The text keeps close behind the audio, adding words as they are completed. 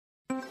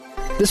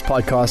This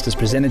podcast is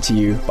presented to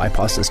you by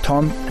Pastors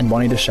Tom and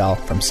Bonnie Deshal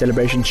from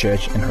Celebration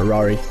Church in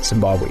Harare,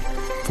 Zimbabwe.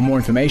 For more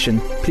information,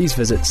 please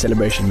visit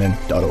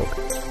celebrationmen.org.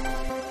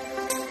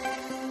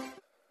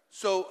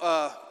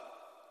 So,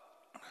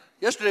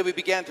 yesterday we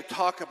began to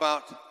talk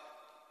about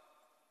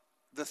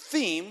the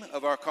theme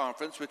of our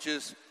conference, which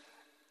is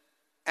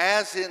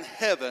as in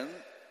heaven,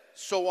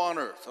 so on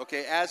earth.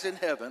 Okay, as in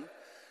heaven.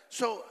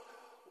 So,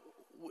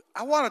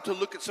 I wanted to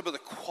look at some of the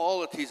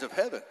qualities of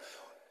heaven.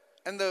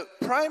 And the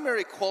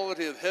primary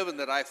quality of heaven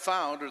that I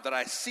found, or that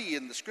I see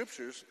in the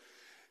scriptures,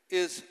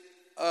 is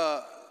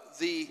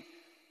the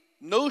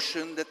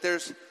notion that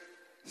there's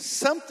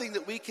something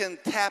that we can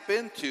tap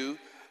into,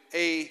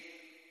 a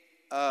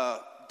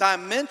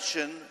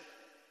dimension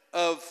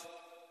of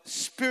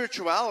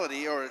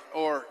spirituality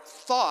or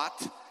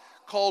thought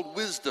called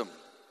wisdom.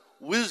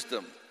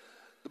 Wisdom.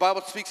 The Bible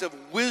speaks of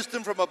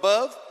wisdom from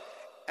above,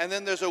 and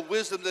then there's a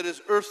wisdom that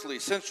is earthly,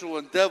 sensual,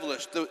 and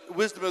devilish, the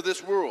wisdom of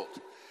this world.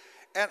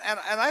 And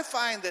I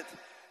find that,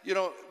 you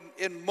know,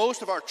 in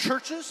most of our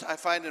churches, I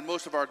find in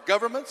most of our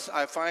governments,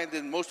 I find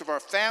in most of our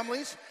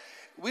families,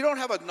 we don't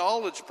have a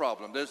knowledge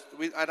problem.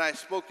 And I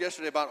spoke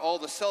yesterday about all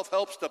the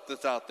self-help stuff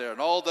that's out there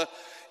and all the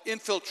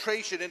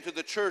infiltration into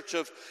the church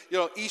of, you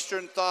know,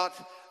 Eastern thought,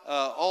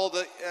 all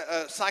the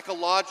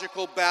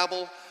psychological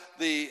babble,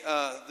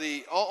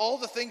 all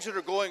the things that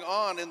are going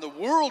on in the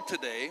world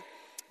today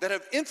that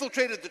have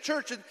infiltrated the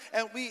church,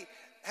 and we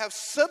have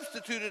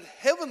substituted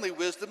heavenly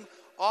wisdom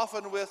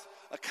often with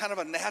a kind of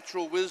a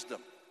natural wisdom.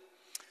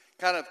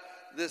 Kind of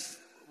this,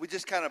 we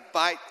just kind of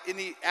bite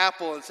any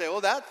apple and say,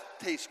 oh, that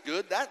tastes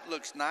good, that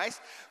looks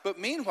nice. But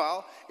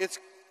meanwhile, it's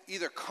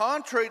either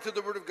contrary to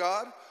the Word of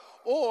God,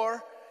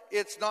 or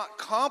it's not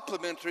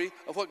complementary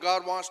of what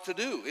God wants to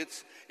do.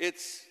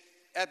 It's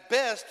at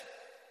best,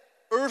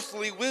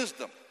 earthly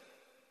wisdom.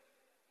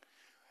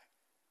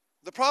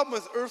 The problem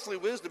with earthly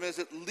wisdom is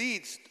it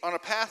leads on a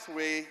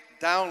pathway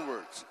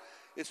downwards.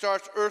 It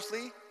starts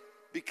earthly,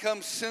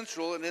 becomes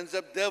sensual, and ends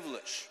up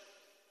devilish.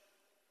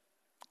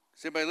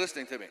 Is anybody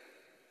listening to me?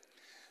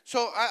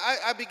 So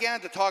I began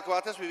to talk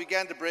about this. We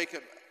began to break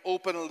it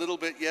open a little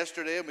bit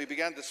yesterday, and we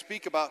began to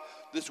speak about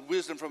this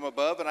wisdom from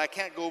above. And I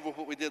can't go over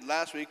what we did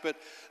last week, but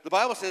the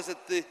Bible says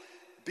that the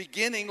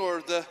beginning,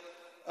 or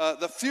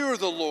the fear of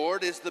the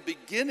Lord is the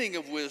beginning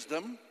of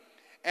wisdom,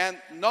 and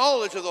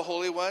knowledge of the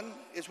Holy One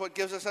is what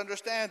gives us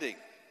understanding.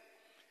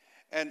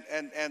 And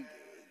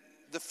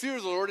the fear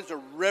of the Lord is a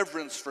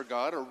reverence for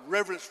God, a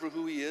reverence for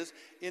who He is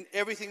in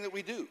everything that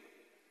we do,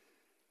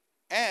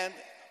 and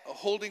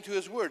holding to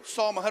His word.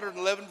 Psalm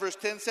 111 verse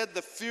 10 said,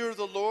 the fear of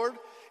the Lord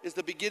is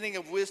the beginning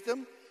of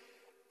wisdom,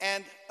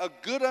 and a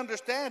good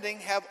understanding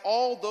have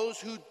all those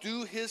who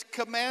do His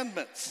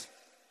commandments.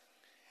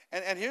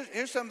 And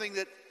here's something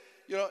that,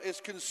 you know,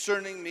 is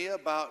concerning me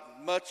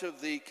about much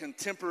of the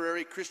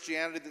contemporary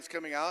Christianity that's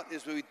coming out,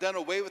 is we've done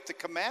away with the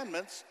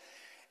commandments,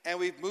 and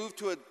we've moved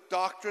to a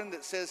doctrine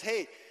that says,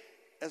 hey,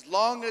 as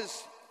long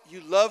as you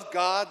love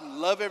God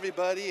and love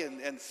everybody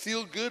and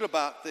feel good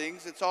about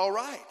things, it's all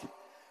right.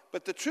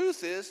 But the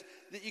truth is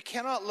that you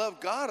cannot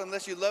love God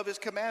unless you love His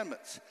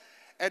commandments.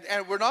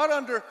 And we're not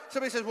under,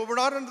 somebody says, well, we're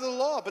not under the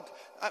law. But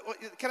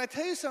can I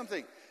tell you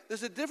something?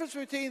 There's a difference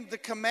between the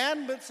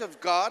commandments of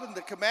God and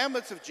the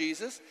commandments of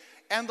Jesus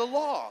and the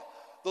law.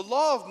 The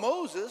law of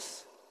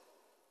Moses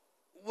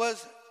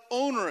was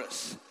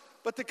onerous.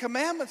 But the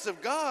commandments of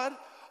God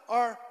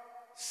are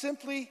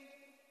simply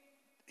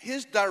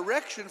His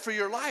direction for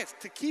your life,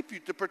 to keep you,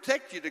 to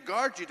protect you, to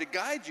guard you, to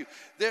guide you.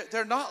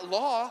 They're not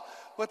law.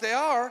 What they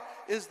are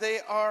is they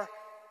are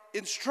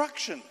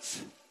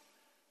instructions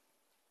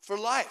for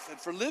life and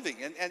for living.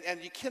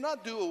 And you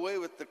cannot do away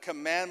with the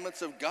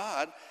commandments of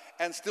God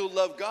and still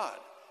love God.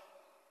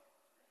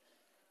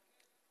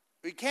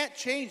 You can't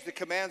change the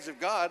commands of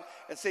God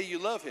and say you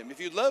love Him. If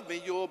you love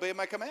me, you'll obey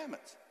my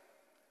commandments.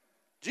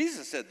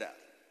 Jesus said that.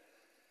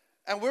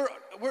 And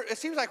it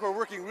seems like we're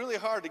working really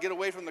hard to get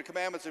away from the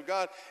commandments of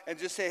God and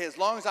just say, as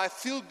long as I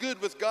feel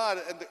good with God,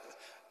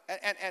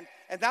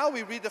 and now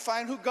we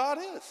redefine who God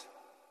is.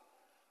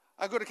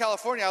 I go to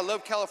California. I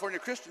love California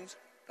Christians.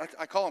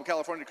 I call them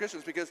California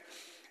Christians because,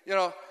 you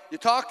know, you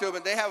talk to them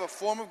and they have a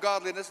form of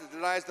godliness that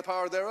denies the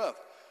power thereof.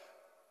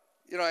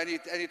 You know, and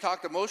you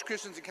talk to most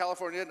Christians in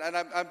California, and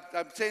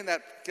I'm saying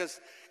that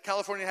because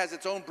California has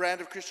its own brand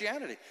of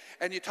Christianity.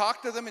 And you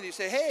talk to them and you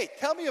say, hey,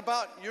 tell me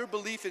about your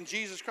belief in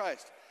Jesus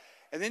Christ.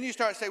 And then you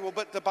start saying, well,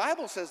 but the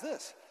Bible says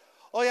this.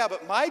 Oh, yeah,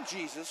 but my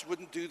Jesus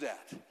wouldn't do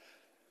that.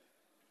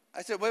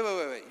 I said, wait.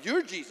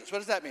 Your Jesus, what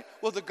does that mean?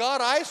 Well, the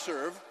God I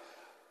serve,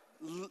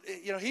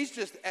 you know, He's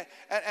just,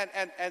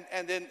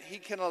 and then He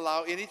can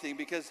allow anything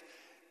because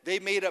they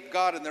made up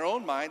God in their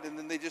own mind, and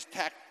then they just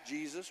tacked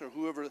Jesus or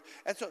whoever.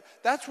 And so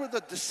that's where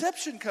the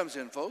deception comes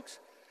in, folks.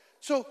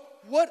 So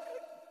what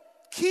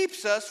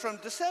keeps us from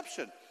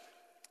deception?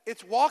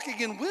 It's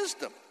walking in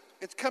wisdom.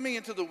 It's coming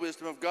into the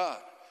wisdom of God.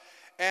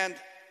 And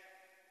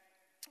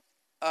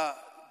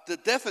the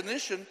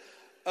definition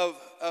of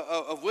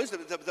wisdom,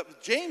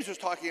 James was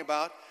talking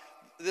about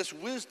this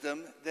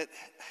wisdom that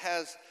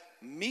has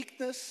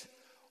meekness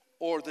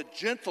or the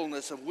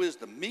gentleness of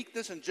wisdom.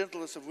 Meekness and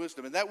gentleness of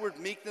wisdom. And that word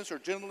meekness or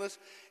gentleness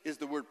is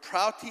the word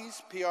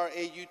prautes,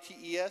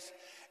 P-R-A-U-T-E-S,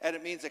 and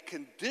it means a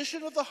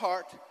condition of the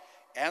heart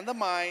and the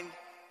mind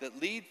that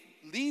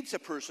leads a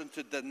person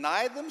to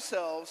deny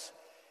themselves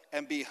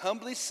and be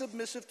humbly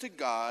submissive to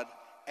God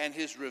and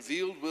his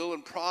revealed will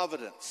and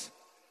providence.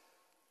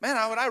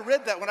 Man, when I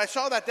read that, when I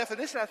saw that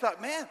definition, I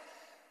thought, man,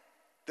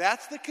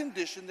 that's the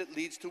condition that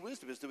leads to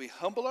wisdom, is that we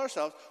humble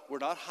ourselves. We're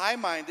not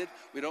high-minded.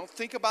 We don't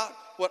think about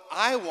what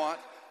I want.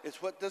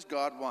 It's what does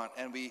God want.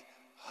 And we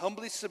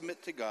humbly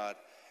submit to God,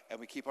 and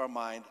we keep our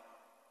mind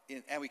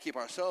and we keep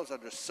ourselves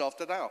under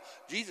self-denial.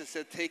 Jesus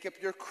said, take up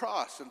your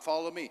cross and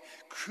follow me.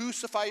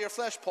 Crucify your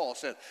flesh, Paul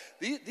said.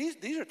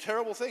 These are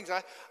terrible things.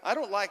 I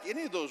don't like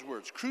any of those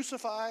words.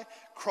 Crucify,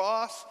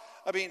 cross.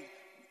 I mean,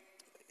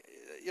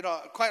 you know,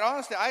 quite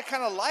honestly, I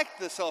kind of like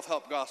the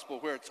self-help gospel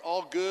where it's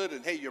all good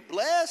and, hey, you're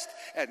blessed,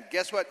 and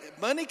guess what?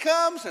 Money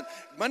comes, and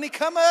money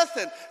cometh,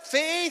 and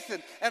faith,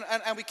 and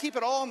we keep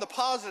it all on the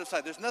positive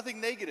side. There's nothing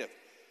negative.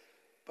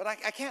 But I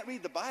can't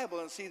read the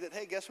Bible and see that,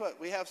 hey, guess what?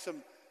 We have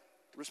some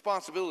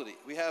responsibility.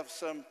 We have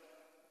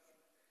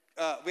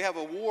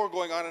a war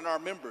going on in our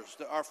members.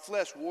 Our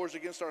flesh wars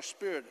against our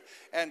spirit.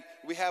 And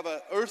we have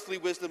an earthly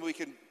wisdom we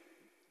can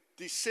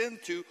descend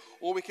to,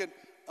 or we can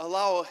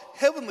allow a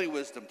heavenly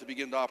wisdom to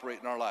begin to operate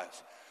in our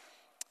lives.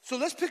 So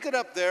let's pick it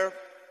up there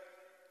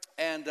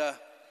and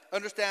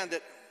understand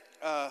that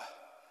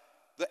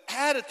the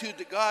attitude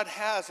that God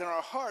has in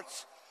our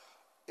hearts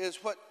is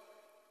what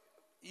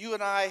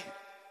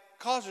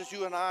causes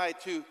you and I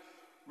to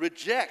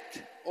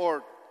reject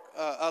or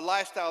a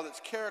lifestyle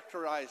that's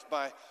characterized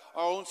by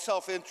our own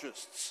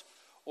self-interests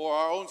or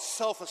our own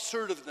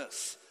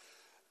self-assertiveness.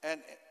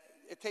 And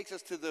it takes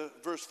us to the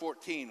verse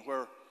 14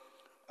 where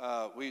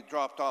we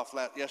dropped off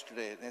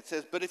yesterday. And it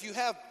says, but if you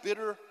have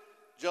bitter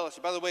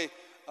jealousy. By the way,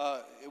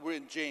 we're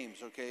in James,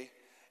 okay?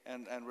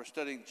 And we're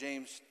studying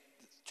James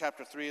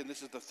chapter 3, and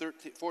this is the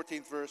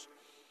 14th verse.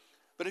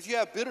 But if you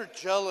have bitter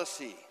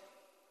jealousy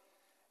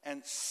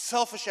and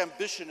selfish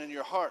ambition in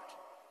your heart,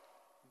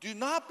 do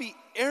not be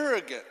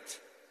arrogant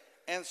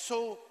and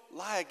so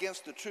lie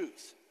against the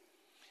truth.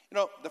 You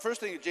know, the first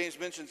thing that James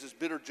mentions is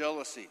bitter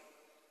jealousy.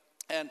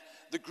 And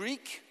the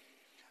Greek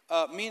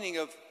meaning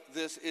of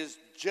this is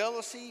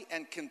jealousy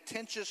and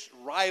contentious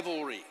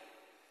rivalry.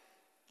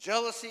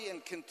 Jealousy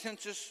and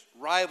contentious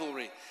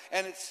rivalry.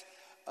 And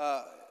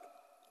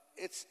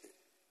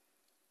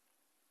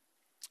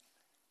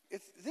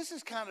this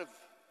is kind of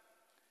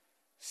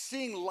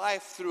seeing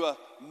life through a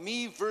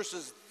me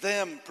versus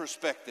them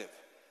perspective.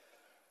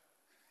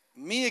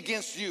 Me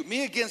against you,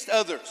 me against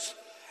others.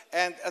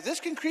 And this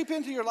can creep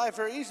into your life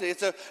very easily.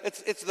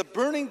 It's the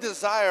burning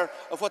desire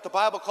of what the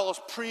Bible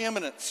calls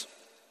preeminence,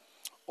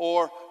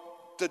 or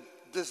the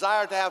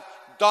desire to have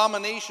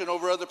domination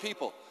over other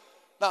people.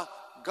 Now,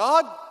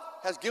 God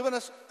has given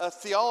us a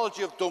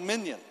theology of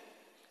dominion.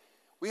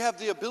 We have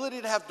the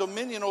ability to have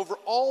dominion over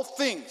all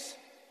things.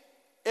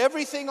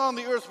 Everything on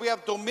the earth we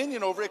have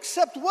dominion over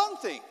except one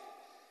thing.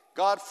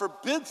 God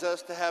forbids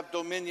us to have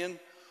dominion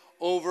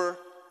over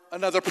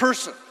another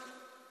person.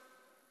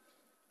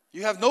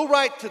 You have no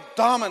right to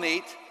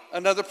dominate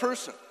another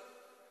person.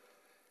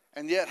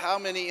 And yet, how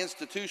many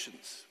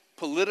institutions,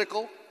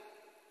 political,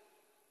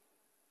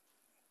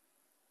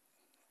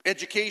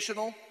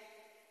 educational,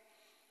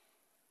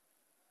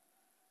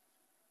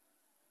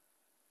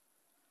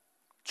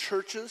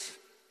 churches,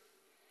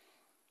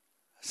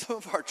 some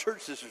of our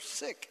churches are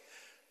sick,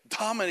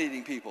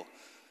 dominating people.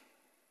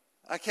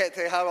 I can't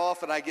tell you how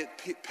often I get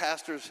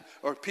pastors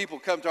or people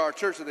come to our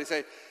church and they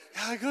say,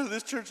 I go to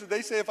this church and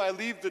they say if I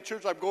leave the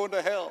church, I'm going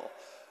to hell.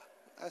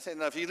 I say,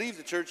 no, if you leave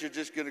the church, you're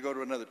just going to go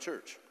to another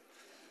church.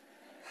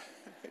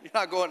 You're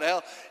not going to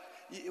hell.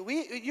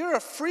 You're a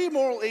free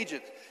moral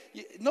agent.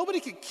 Nobody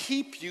can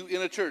keep you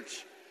in a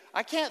church.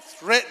 I can't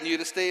threaten you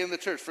to stay in the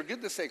church. For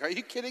goodness sake, are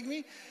you kidding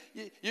me?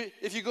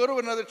 If you go to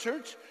another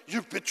church,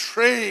 you're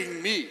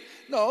betraying me.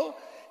 No,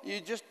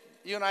 you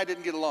and I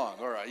didn't get along.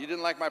 All right, you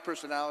didn't like my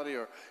personality,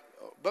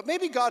 but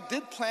maybe God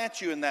did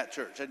plant you in that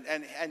church,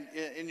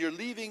 and you're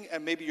leaving,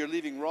 and maybe you're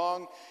leaving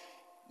wrong.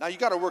 Now you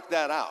got to work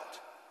that out.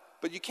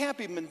 But you can't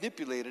be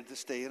manipulated to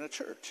stay in a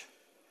church.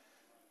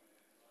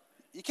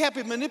 You can't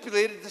be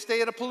manipulated to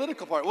stay in a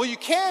political party. Well, you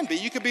can be.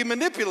 You can be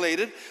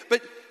manipulated,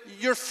 but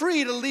you're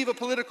free to leave a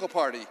political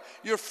party.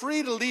 You're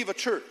free to leave a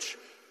church.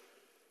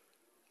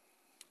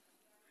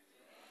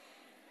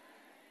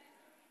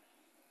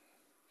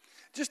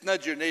 Just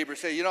nudge your neighbor,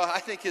 say, you know, I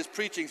think his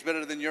preaching's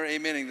better than your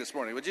amening this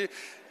morning. Would you?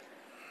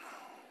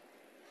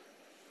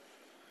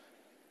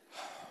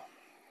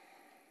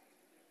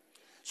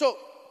 So,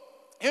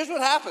 here's what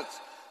happens.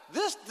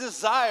 This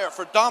desire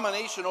for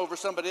domination over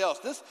somebody else,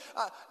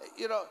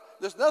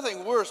 there's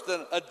nothing worse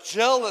than a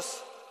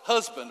jealous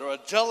husband or a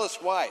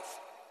jealous wife.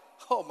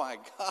 Oh my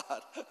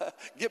God,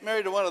 get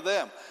married to one of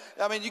them.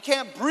 I mean, you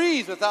can't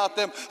breathe without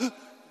them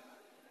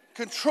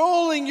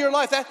controlling your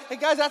life. Hey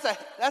guys,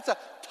 that's a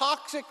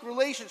toxic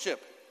relationship.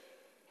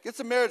 Get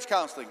some marriage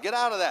counseling. Get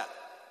out of that.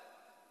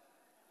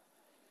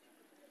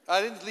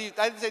 I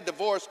didn't say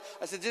divorce.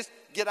 I said just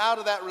get out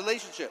of that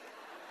relationship.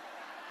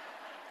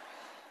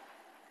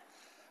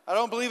 I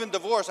don't believe in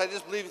divorce. I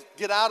just believe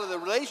get out of the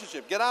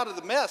relationship. Get out of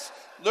the mess.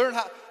 Learn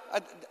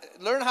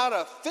how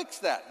to fix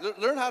that.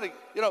 Learn how to,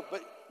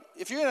 but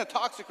if you're in a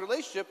toxic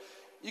relationship,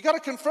 you got to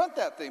confront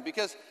that thing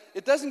because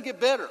it doesn't get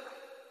better.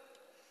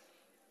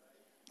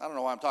 I don't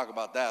know why I'm talking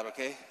about that,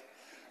 okay?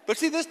 But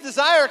see, this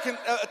desire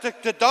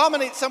to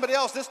dominate somebody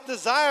else, this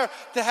desire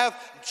to have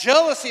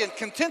jealousy and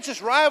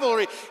contentious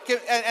rivalry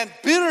and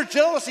bitter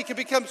jealousy can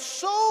become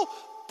so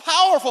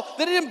powerful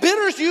that it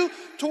embitters you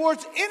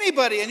towards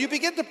anybody, and you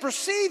begin to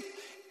perceive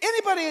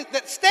anybody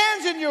that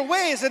stands in your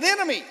way as an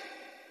enemy.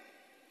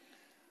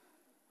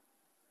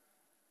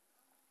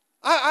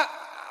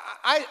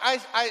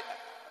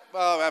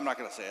 Well, I'm not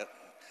going to say it.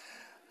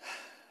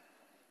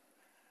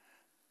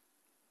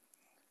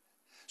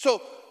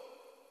 So,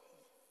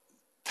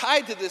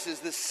 tied to this is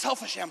this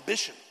selfish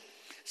ambition.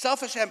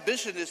 Selfish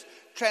ambition is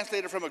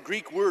translated from a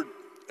Greek word,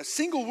 a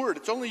single word.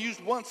 It's only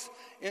used once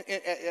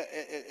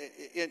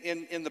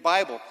in the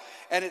Bible,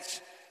 and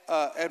it's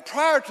and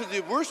prior to the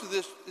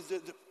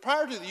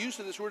use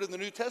of this word in the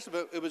New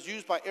Testament, it was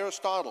used by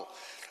Aristotle.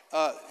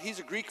 He's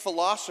a Greek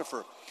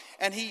philosopher,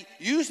 and he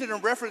used it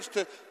in reference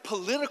to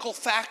political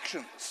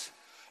factions,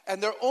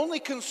 and their only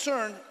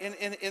concern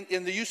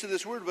in the use of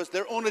this word was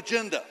their own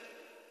agenda.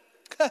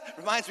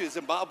 Reminds me of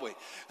Zimbabwe.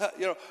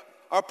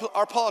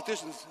 Our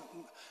politicians,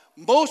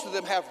 most of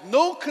them have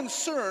no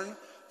concern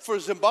for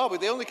Zimbabwe.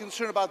 They only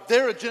concern about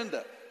their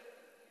agenda.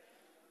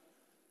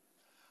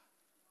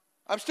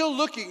 I'm still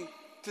looking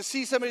to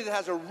see somebody that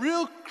has a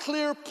real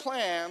clear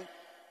plan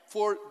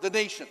for the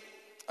nation.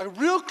 A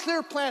real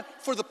clear plan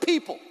for the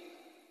people,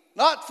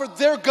 not for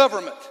their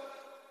government.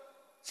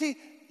 See,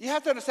 you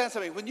have to understand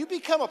something. When you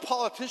become a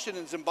politician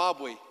in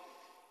Zimbabwe,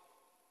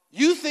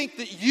 you think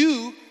that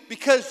you,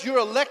 because you're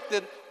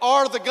elected,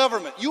 are the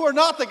government. You are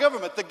not the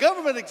government. The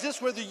government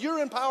exists whether you're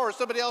in power or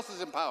somebody else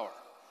is in power.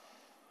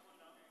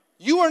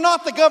 You are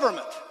not the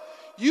government.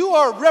 You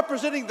are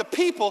representing the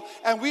people,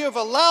 and we have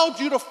allowed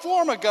you to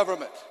form a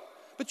government.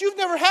 But you've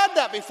never had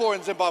that before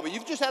in Zimbabwe.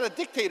 You've just had a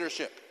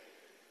dictatorship.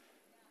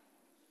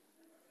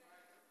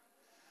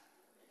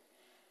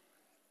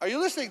 Are you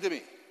listening to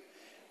me?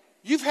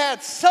 You've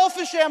had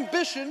selfish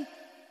ambition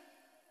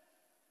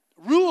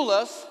rule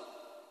us,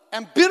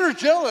 and bitter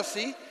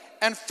jealousy,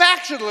 and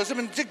factionalism,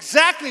 and it's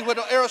exactly what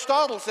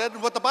Aristotle said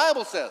and what the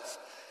Bible says.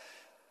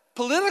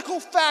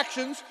 Political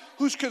factions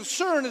whose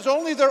concern is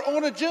only their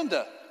own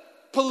agenda.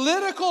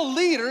 Political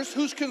leaders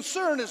whose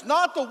concern is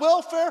not the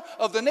welfare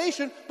of the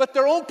nation, but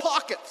their own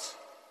pockets.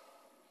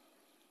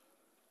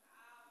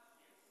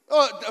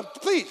 Oh,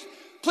 please.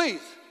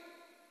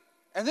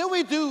 And then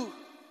we do,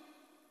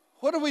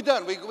 what have we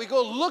done? We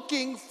go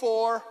looking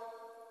for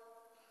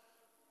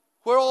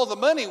where all the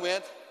money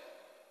went,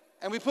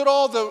 and we put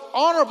all the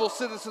honorable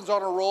citizens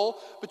on a roll,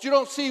 but you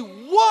don't see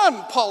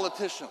one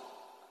politician.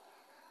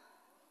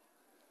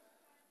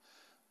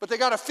 But they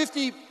got a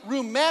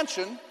 50-room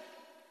mansion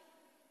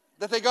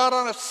that they got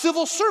on a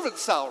civil servant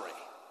salary.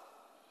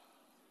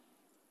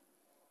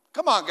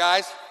 Come on,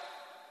 guys.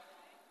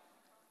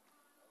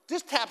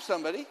 Just tap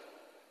somebody.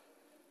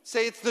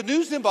 Say, it's the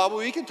new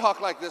Zimbabwe. We can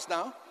talk like this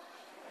now.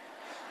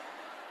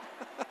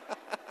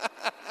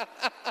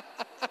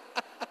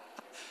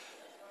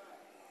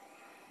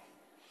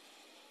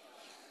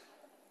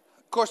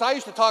 Of course, I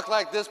used to talk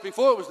like this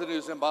before it was the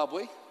new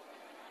Zimbabwe.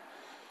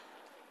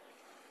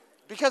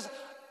 Because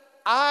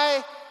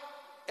I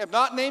am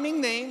not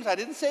naming names. I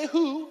didn't say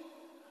who,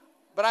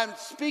 but I'm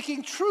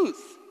speaking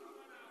truth.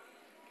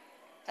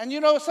 And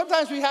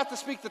sometimes we have to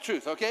speak the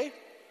truth, okay?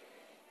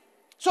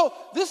 So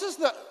this is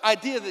the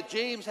idea that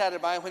James had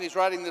in mind when he's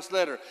writing this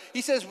letter.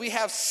 He says we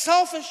have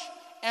selfish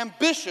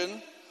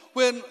ambition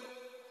when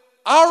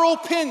our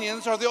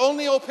opinions are the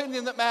only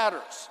opinion that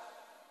matters.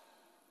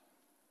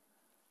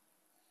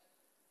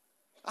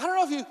 I don't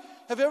know if you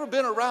have ever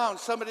been around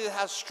somebody that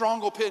has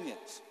strong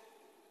opinions.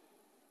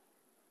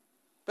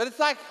 But it's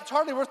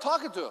hardly worth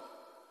talking to them.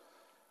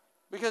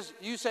 Because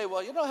you say,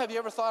 well, have you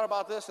ever thought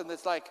about this? And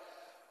it's like,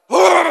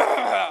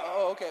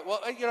 oh, okay. Well,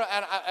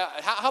 and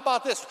how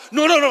about this?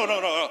 No.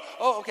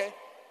 Oh, okay.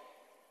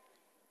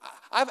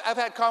 I've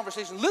had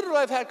conversations, literally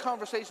I've had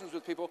conversations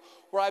with people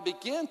where I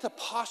begin to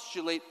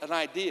postulate an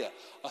idea,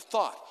 a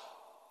thought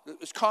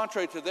that is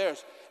contrary to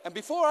theirs. And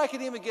before I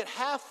can even get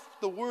half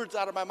the words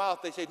out of my mouth,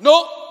 they say,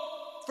 no.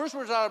 First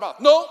words out of my mouth,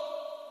 no.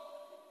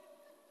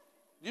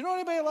 Do you know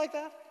anybody like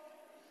that?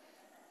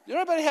 Do you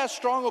know anybody has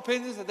strong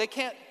opinions and they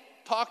can't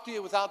talk to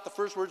you without the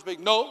first words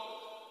being no?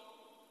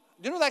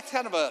 Do you know that's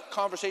kind of a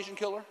conversation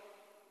killer?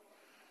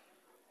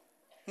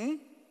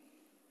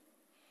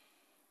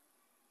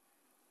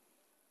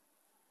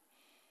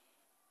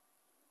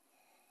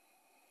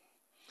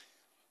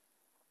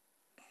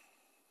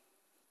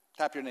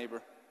 Tap your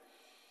neighbor.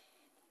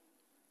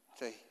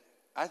 Say,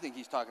 I think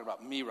he's talking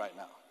about me right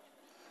now.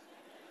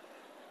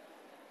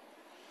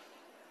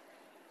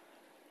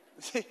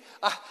 See,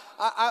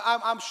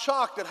 I'm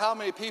shocked at how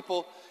many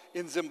people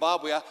in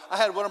Zimbabwe. I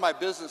had one of my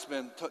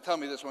businessmen tell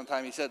me this one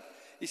time. He said,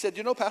 He said,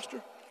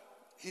 Pastor,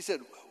 he said,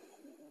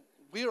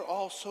 we are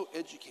all so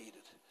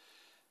educated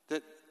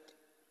that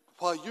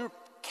while you're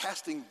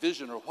casting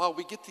vision or while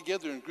we get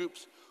together in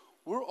groups,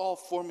 we're all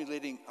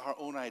formulating our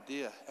own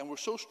idea. And we're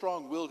so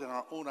strong-willed in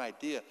our own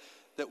idea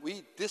that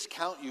we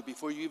discount you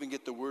before you even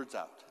get the words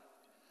out.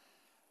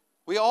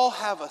 We all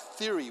have a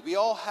theory. We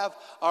all have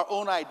our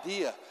own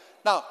idea.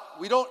 Now,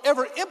 we don't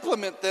ever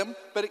implement them,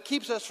 but it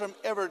keeps us from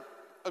ever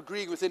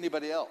agreeing with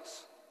anybody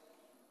else.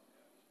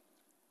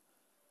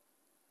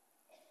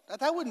 Now,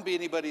 that wouldn't be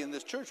anybody in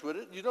this church, would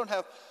it? You don't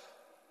have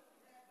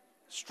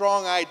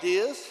strong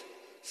ideas,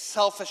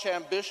 selfish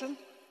ambition.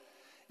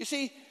 You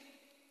see,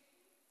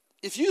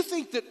 if you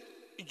think that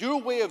your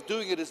way of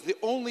doing it is the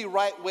only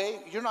right way,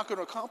 you're not going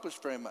to accomplish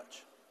very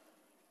much.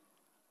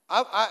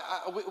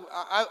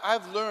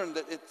 I've learned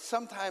that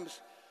sometimes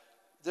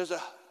there's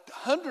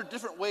 100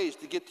 different ways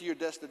to get to your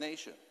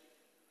destination.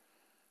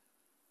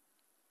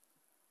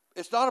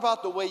 It's not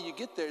about the way you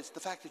get there, it's the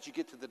fact that you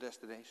get to the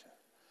destination.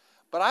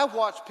 But I've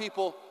watched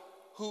people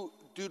who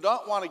do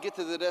not want to get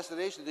to the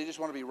destination, they just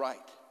want to be right.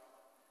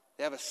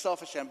 They have a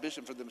selfish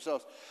ambition for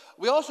themselves.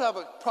 We also have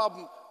a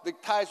problem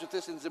that ties with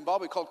this in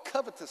Zimbabwe called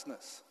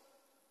covetousness.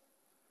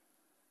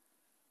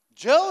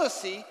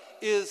 Jealousy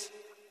is,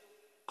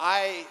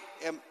 I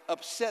am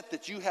upset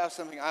that you have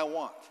something I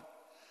want.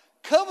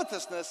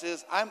 Covetousness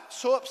is, I'm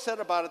so upset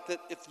about it that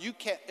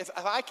if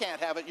I can't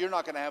have it, you're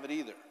not going to have it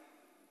either.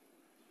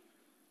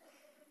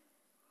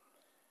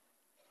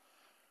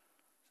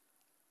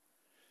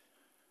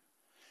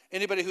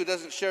 Anybody who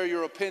doesn't share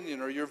your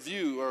opinion or your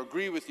view or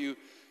agree with you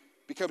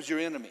becomes your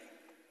enemy.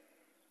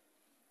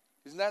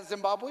 Isn't that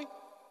Zimbabwe?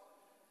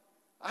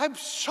 I'm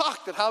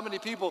shocked at how many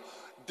people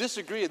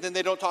disagree and then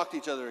they don't talk to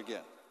each other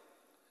again.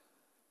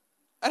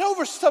 And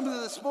over some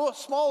of the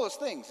smallest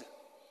things.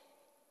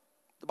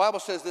 The Bible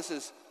says this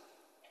is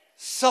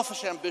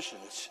selfish ambition.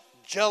 It's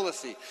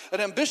jealousy.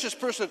 An ambitious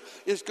person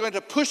is going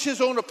to push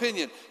his own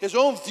opinion, his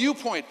own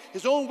viewpoint,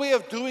 his own way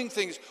of doing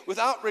things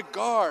without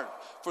regard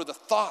for the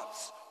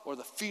thoughts or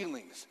the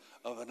feelings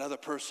of another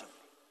person.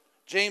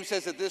 James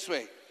says it this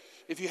way: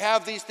 if you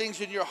have these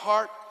things in your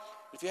heart,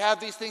 if you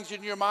have these things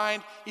in your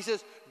mind, he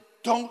says,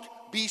 don't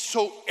be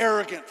so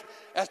arrogant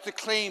as to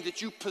claim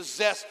that you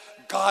possess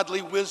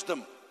godly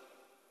wisdom.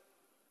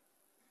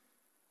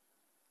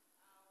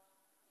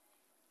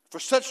 For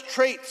such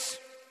traits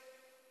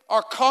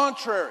are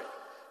contrary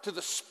to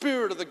the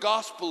spirit of the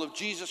gospel of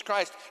Jesus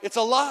Christ. It's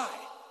a lie.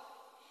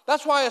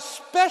 That's why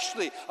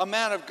especially a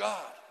man of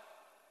God.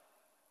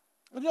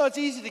 It's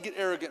easy to get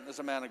arrogant as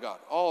a man of God.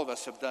 All of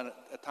us have done it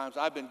at times.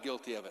 I've been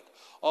guilty of it.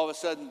 All of a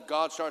sudden,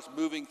 God starts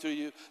moving through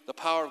you, the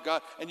power of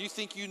God, and you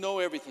think you know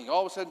everything.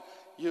 All of a sudden,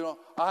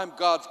 I'm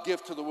God's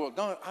gift to the world.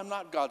 No, I'm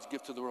not God's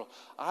gift to the world.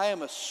 I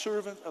am a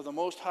servant of the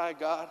Most High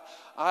God.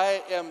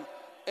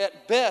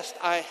 At best,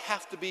 I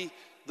have to be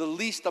the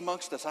least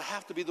amongst us. I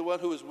have to be the one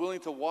who is willing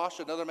to wash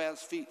another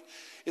man's feet.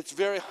 It's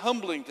very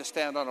humbling to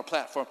stand on a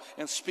platform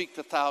and speak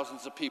to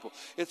thousands of people.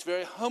 It's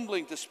very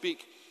humbling to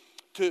speak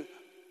to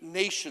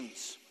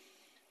nations.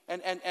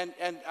 And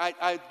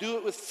I do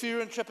it with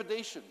fear and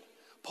trepidation.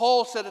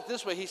 Paul said it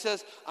this way. He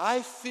says,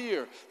 I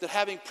fear that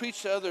having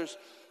preached to others,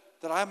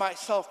 that I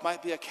myself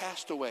might be a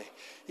castaway.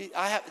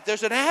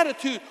 There's an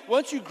attitude,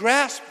 once you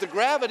grasp the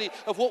gravity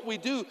of what we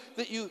do,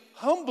 that you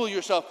humble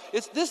yourself.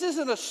 This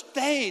isn't a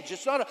stage.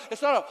 It's not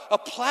a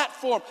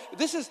platform.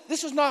 This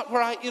is not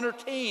where I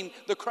entertain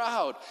the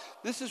crowd.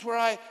 This is where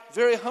I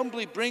very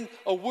humbly bring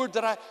a word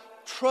that I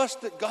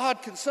trust that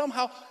God can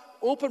somehow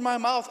open my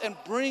mouth and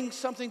bring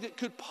something that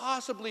could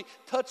possibly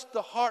touch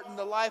the heart and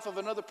the life of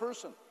another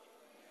person.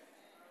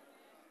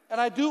 And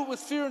I do it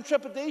with fear and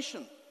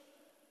trepidation.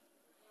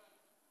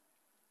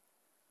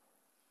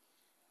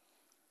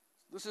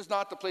 This is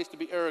not the place to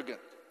be arrogant.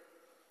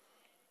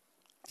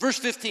 Verse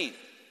 15.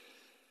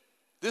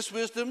 This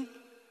wisdom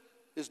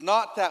is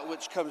not that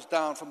which comes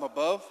down from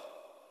above.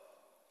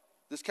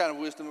 This kind of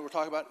wisdom that we're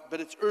talking about, but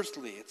it's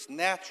earthly, it's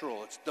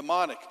natural, it's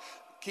demonic.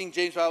 King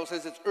James Bible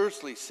says it's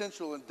earthly,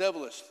 sensual, and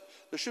devilish.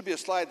 There should be a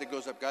slide that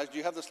goes up, guys. Do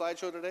you have the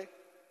slideshow today?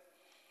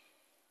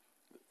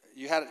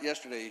 You had it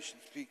yesterday. You should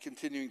be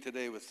continuing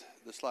today with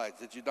the slides.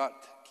 Did you not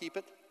keep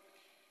it?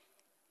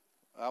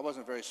 I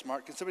wasn't very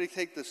smart. Can somebody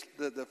take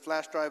the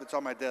flash drive? It's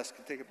on my desk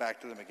and take it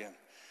back to them again.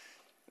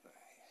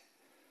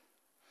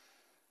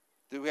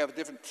 Do we have a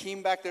different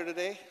team back there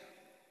today?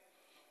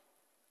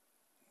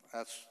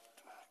 That's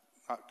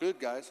not good,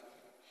 guys.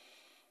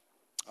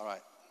 All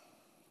right.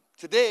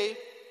 Today,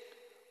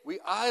 we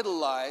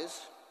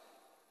idolize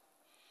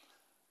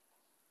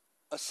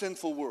a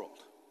sinful world.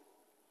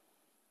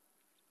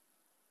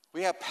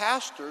 We have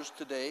pastors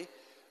today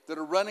that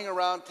are running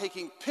around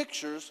taking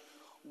pictures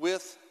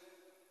with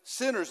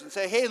sinners and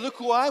say, hey, look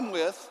who I'm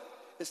with,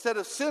 instead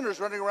of sinners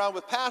running around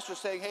with pastors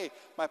saying, hey,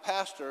 my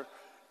pastor.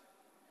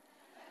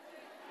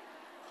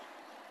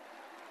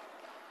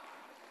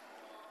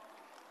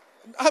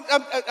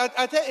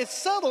 I tell you, it's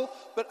subtle,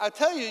 but I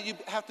tell you, you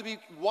have to be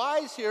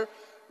wise here.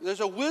 There's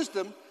a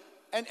wisdom,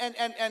 and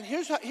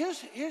here's how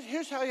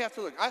you have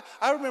to look.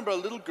 I remember a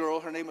little girl,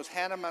 her name was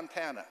Hannah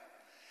Montana,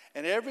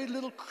 And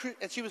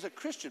and she was a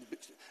Christian.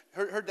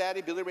 Her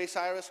daddy, Billy Ray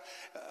Cyrus,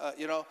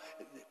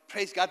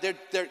 praise God,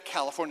 they're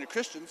California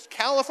Christians.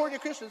 California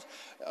Christians,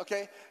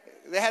 okay?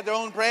 They had their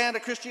own brand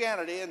of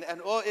Christianity and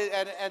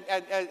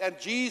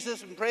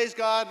Jesus, and praise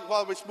God,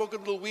 while we smoke a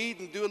little weed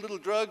and do a little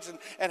drugs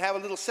and have a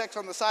little sex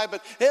on the side.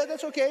 But yeah,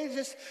 that's okay.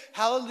 Just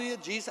hallelujah,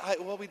 Jesus.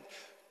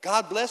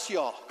 God bless you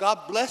all. God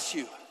bless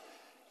you.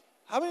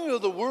 How many know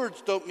the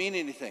words don't mean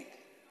anything?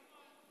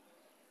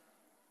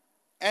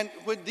 And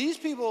when these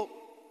people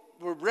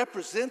were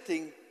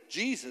representing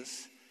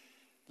Jesus,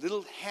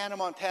 little Hannah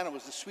Montana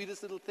was the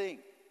sweetest little thing.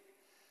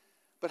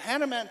 But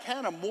Hannah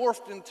Montana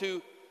morphed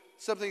into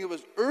something that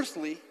was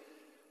earthly,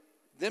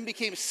 then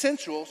became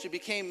sensual. She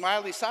became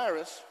Miley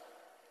Cyrus.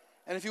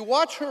 And if you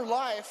watch her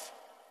life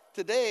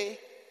today,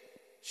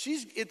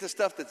 she's into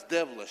stuff that's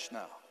devilish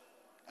now.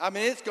 I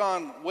mean, it's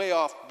gone way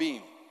off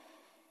beam.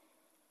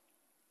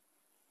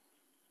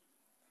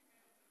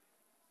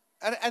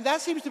 And that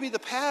seems to be the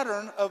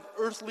pattern of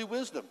earthly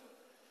wisdom.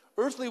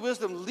 Earthly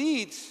wisdom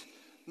leads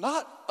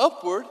not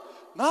upward,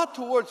 not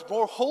towards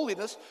more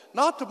holiness,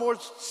 not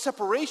towards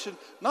separation,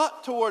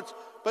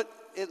 but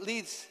it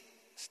leads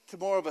to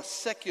more of a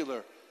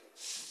secular,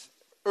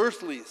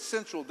 earthly,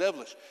 sensual,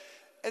 devilish.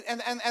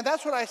 And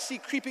that's what I see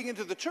creeping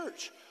into the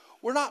church.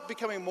 We're not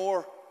becoming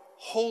more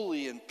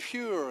holy and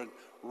pure and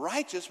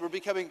righteous. We're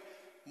becoming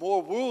more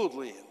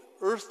worldly and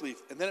earthly,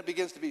 and then it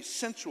begins to be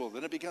sensual,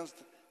 then it begins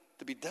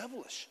to be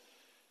devilish.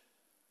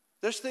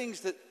 There's things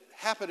that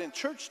happen in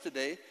church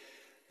today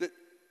that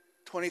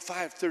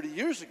 25, 30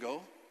 years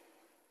ago,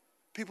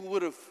 people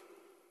would have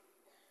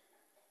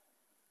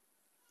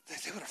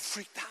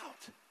freaked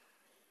out.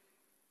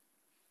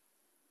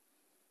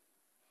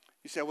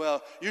 You say,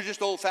 well, you're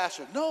just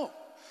old-fashioned. No,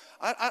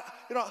 I'm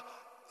not.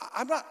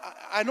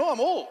 I know I'm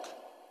old.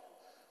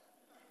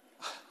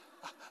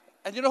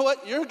 And you know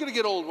what? You're going to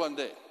get old one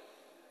day.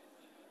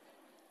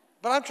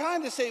 But I'm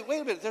trying to say, wait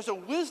a minute, there's a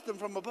wisdom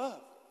from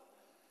above.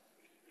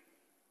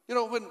 You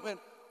know, when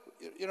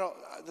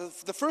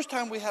the first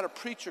time we had a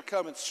preacher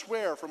come and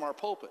swear from our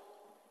pulpit,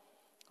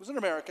 it was an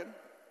American,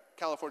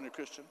 California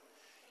Christian,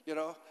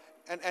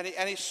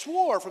 and he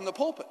swore from the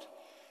pulpit.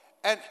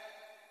 And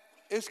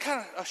it was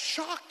kind of a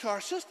shock to our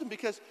system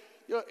because,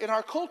 in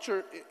our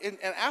culture, in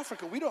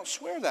Africa, we don't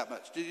swear that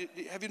much.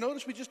 Have you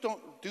noticed we just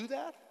don't do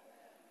that?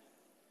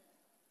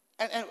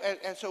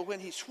 And so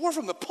when he swore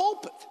from the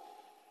pulpit,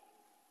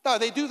 now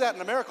they do that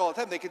in America all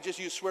the time. They could just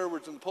use swear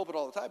words in the pulpit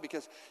all the time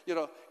because,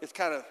 it's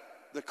kind of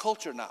the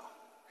culture now.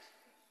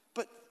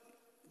 But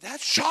that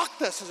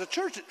shocked us as a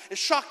church. It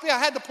shocked me. I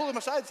had to pull him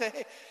aside and say,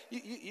 hey,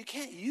 you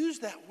can't use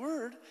that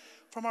word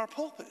from our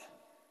pulpit.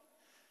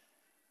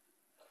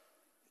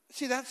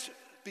 See, that's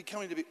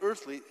becoming to be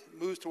earthly,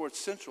 moves towards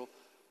sensual.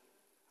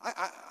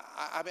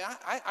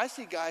 I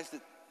see guys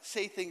that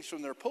say things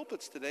from their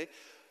pulpits today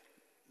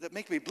that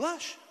make me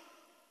blush.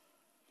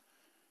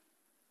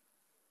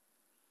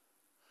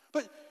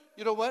 But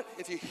you know what?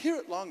 If you hear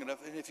it long enough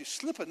and if you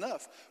slip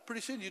enough,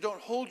 pretty soon you don't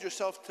hold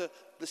yourself to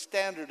the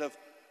standard of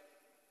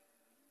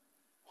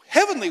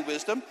heavenly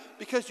wisdom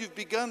because you've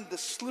begun the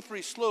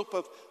slippery slope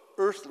of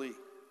earthly,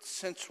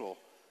 sensual,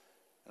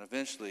 and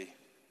eventually,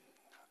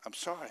 I'm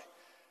sorry,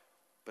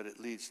 but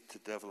it leads to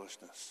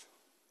devilishness.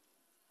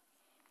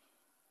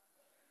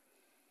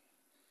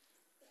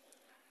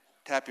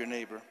 Tap your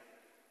neighbor.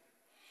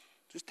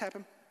 Just tap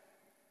him.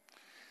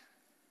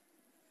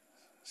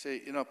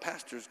 Say,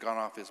 pastor's gone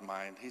off his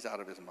mind. He's out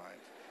of his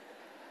mind.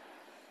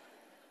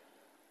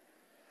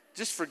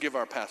 Just forgive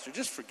our pastor.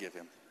 Just forgive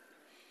him.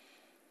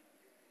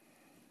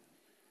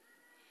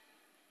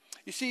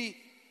 You see,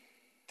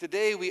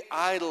 today we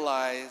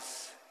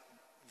idolize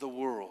the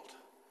world.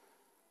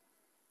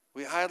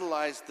 We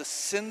idolize the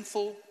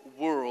sinful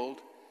world,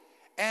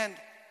 and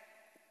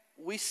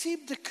we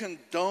seem to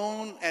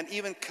condone and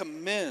even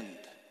commend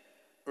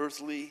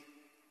earthly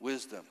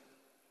wisdom.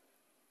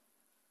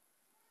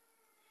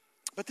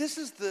 But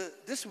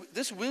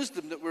this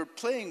wisdom that we're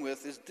playing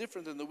with is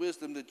different than the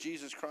wisdom that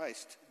Jesus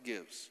Christ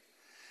gives.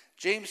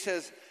 James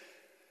says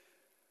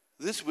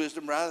this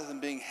wisdom, rather than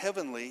being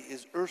heavenly,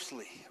 is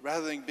earthly.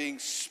 Rather than being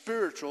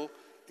spiritual,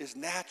 is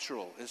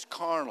natural, is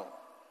carnal.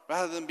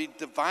 Rather than be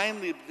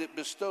divinely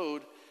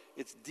bestowed,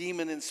 it's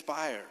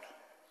demon-inspired.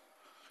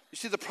 You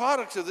see, the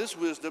products of this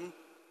wisdom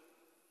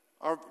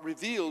are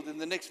revealed in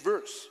the next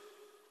verse.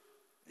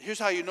 Here's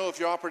how you know if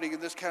you're operating in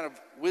this kind of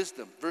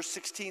wisdom. Verse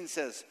 16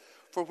 says,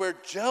 "For where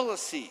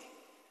jealousy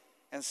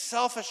and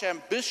selfish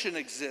ambition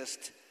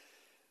exist,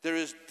 there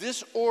is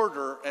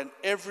disorder and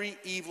every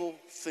evil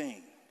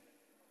thing."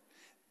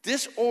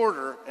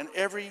 Disorder and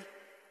every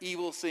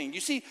evil thing.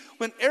 You see,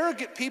 when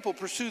arrogant people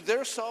pursue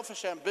their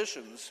selfish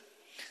ambitions,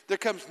 there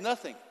comes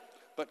nothing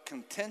but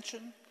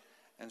contention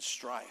and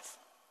strife.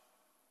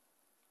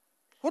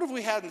 What have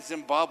we had in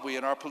Zimbabwe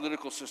in our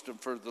political system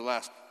for the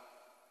last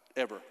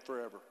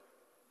forever?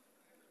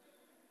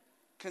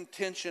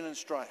 Contention and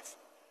strife.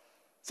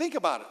 Think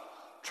about it.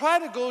 Try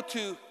to go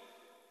to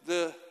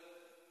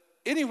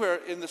anywhere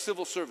in the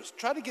civil service.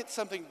 Try to get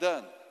something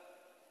done.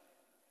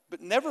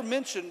 But never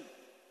mention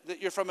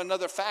that you're from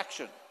another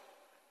faction.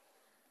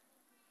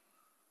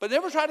 But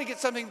never try to get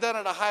something done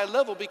at a high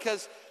level,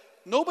 because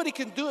nobody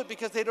can do it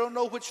because they don't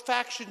know which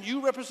faction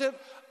you represent,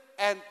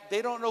 and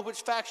they don't know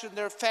which faction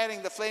they're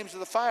fanning the flames of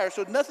the fire.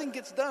 So nothing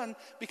gets done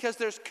because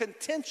there's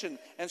contention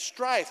and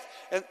strife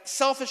and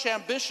selfish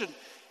ambition.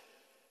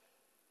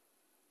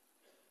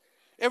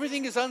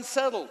 Everything is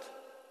unsettled,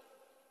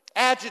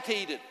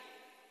 agitated.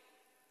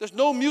 There's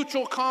no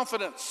mutual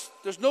confidence.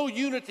 There's no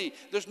unity.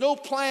 There's no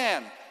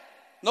plan,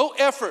 no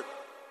effort.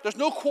 There's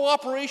no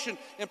cooperation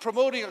in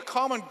promoting a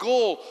common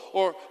goal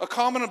or a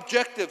common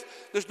objective.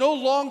 There's no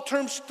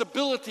long-term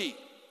stability.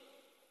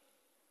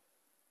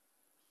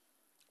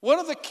 One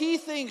of the key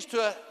things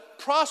to a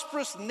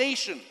prosperous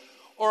nation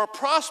or a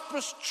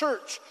prosperous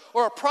church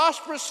or a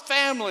prosperous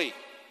family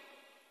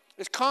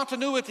is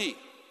continuity,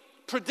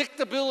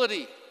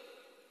 predictability.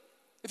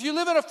 If you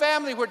live in a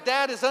family where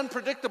dad is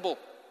unpredictable,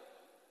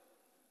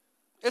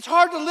 it's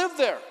hard to live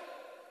there.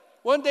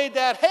 One day,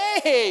 Dad,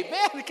 hey,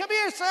 man, come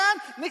here, son.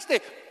 Next day,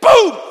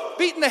 boom,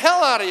 beating the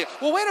hell out of you.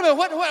 Well, wait a minute,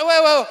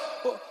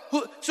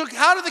 what? So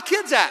how do the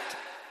kids act?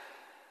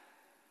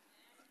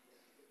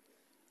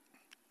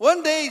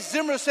 One day,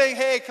 Zimmer's saying,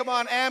 hey, come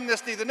on,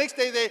 amnesty. The next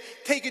day, they're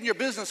taking your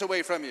business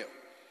away from you.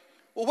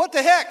 Well, what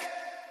the heck?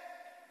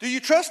 Do you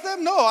trust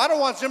them? No, I don't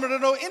want Zimmer to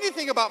know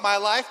anything about my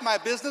life, my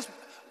business,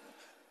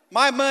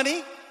 my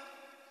money.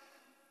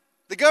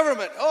 The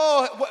government,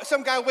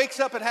 some guy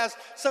wakes up and has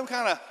some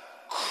kind of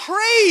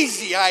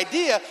crazy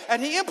idea,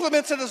 and he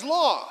implements it as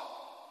law.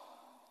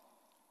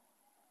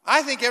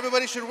 I think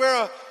everybody should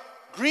wear a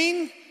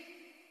green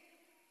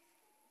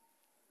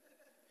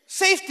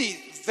safety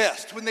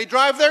vest when they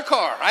drive their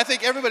car. I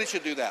think everybody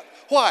should do that.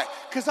 Why?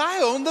 Because I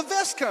own the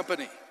vest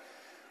company.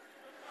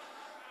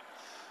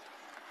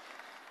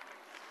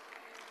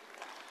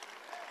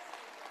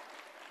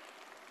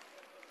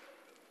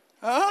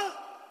 Huh?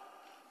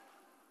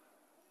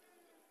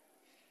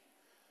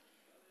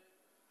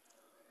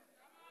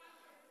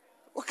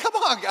 Well, come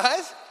on,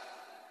 guys.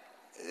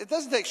 It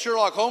doesn't take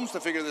Sherlock Holmes to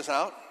figure this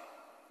out.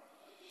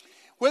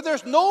 Where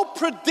there's no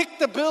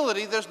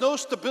predictability, there's no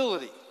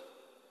stability.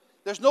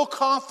 There's no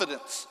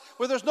confidence.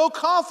 Where there's no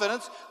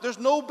confidence, there's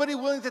nobody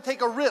willing to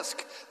take a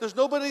risk. There's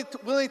nobody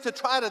willing to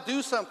try to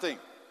do something.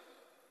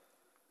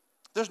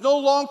 There's no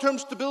long-term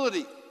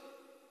stability.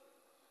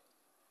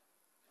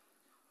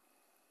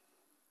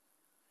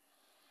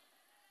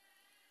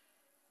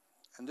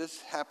 And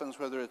this happens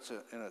whether it's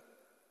in a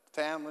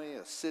family,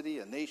 a city,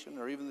 a nation,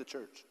 or even the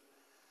church.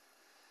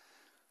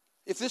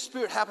 If this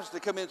spirit happens to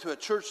come into a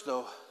church,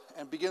 though,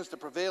 and begins to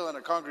prevail in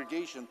a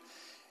congregation,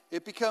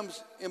 it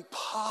becomes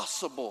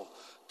impossible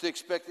to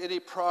expect any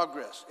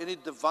progress, any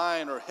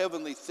divine or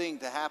heavenly thing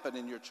to happen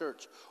in your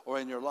church or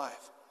in your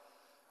life.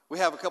 We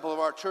have a couple of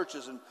our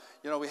churches, and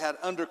we had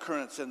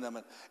undercurrents in them,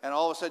 and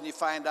all of a sudden you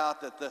find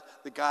out that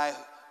the guy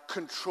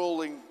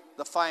controlling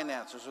the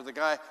finances, or the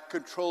guy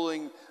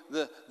controlling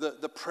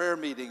the prayer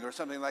meeting or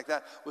something like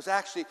that, was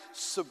actually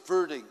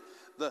subverting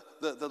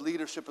the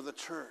leadership of the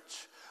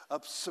church,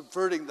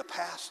 subverting the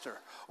pastor,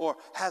 or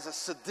has a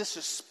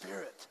seditious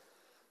spirit.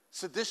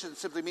 Sedition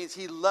simply means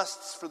he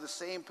lusts for the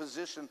same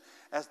position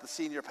as the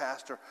senior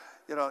pastor.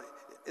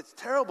 It's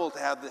terrible to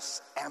have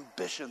this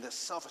ambition, this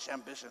selfish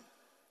ambition.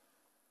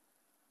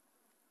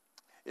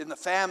 In the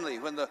family,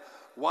 when the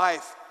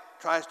wife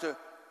tries to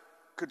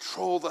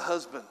control the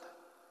husband,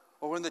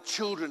 or when the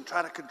children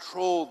try to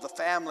control the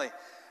family,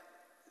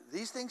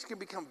 these things can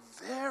become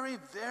very,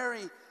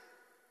 very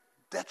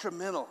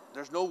detrimental.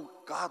 There's no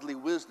godly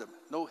wisdom,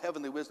 no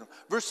heavenly wisdom.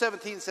 Verse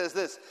 17 says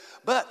this,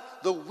 but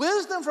the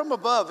wisdom from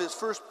above is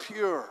first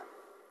pure.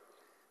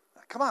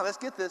 Now, come on, let's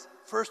get this.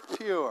 First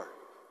pure.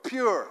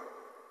 Pure.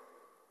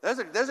 There's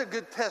a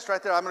good test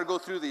right there. I'm going to go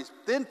through these.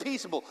 Then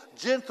peaceable,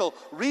 gentle,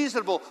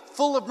 reasonable,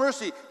 full of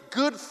mercy,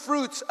 good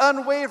fruits,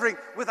 unwavering,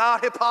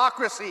 without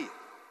hypocrisy.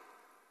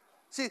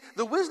 See,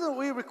 the wisdom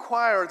we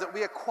acquire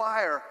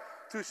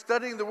through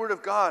studying the Word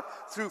of God,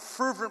 through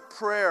fervent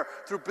prayer,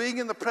 through being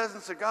in the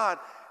presence of God,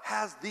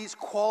 has these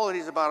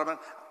qualities about them. And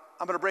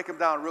I'm going to break them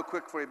down real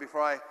quick for you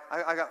before I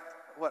got,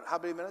 how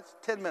many minutes?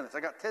 10 minutes. I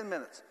got 10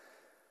 minutes.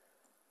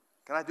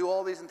 Can I do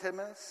all these in 10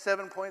 minutes?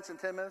 7 points in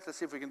 10 minutes? Let's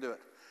see if we can do it.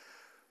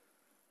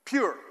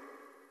 Pure.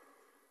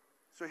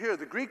 So here,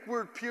 the Greek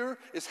word pure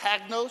is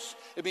hagnos.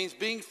 It means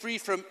being free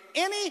from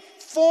any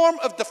form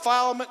of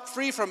defilement,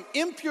 free from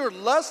impure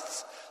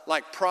lusts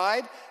like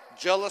pride,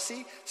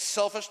 jealousy,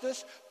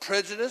 selfishness,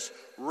 prejudice,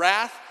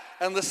 wrath,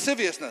 and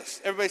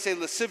lasciviousness. Everybody say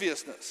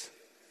lasciviousness.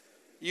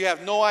 You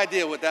have no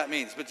idea what that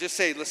means, but just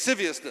say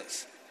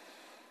lasciviousness.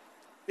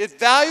 It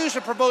values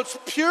and promotes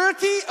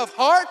purity of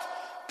heart,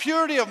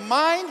 purity of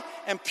mind,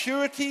 and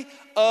purity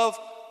of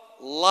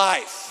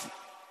life.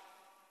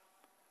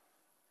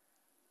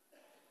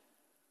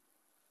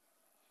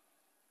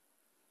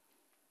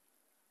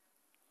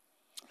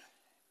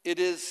 It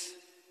is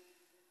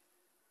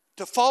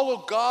to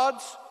follow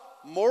God's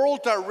moral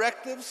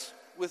directives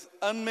with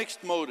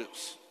unmixed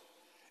motives.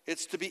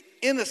 It's to be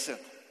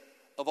innocent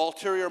of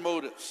ulterior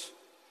motives.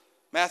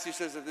 Matthew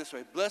says it this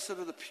way, blessed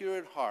are the pure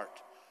in heart,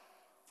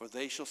 for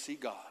they shall see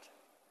God.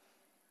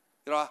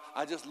 You know,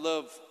 I just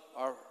love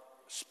our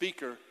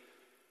speaker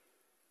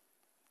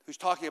who's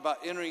talking about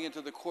entering into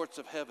the courts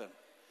of heaven.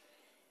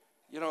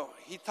 You know,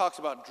 he talks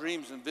about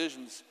dreams and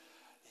visions.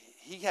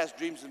 He has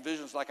dreams and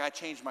visions like I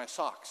change my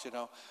socks, you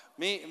know.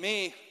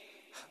 Me,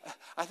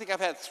 I think I've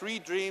had 3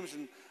 dreams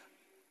and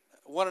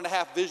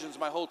 1.5 visions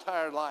my whole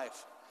entire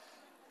life.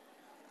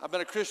 I've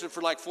been a Christian for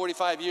like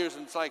 45 years,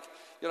 and it's like,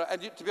 you know,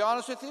 and to be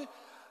honest with you,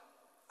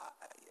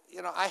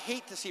 I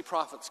hate to see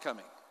prophets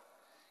coming.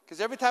 Because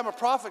every time a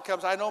prophet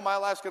comes, I know my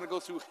life's going to go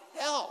through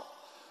hell.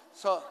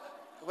 So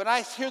when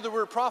I hear the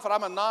word prophet,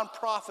 I'm a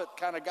non-prophet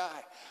kind of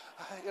guy.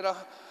 You know,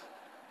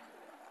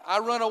 I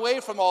run away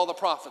from all the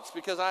prophets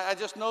because I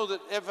just know that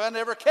if one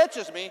ever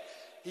catches me,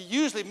 he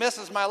usually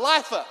messes my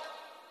life up.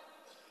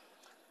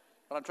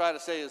 What I'm trying to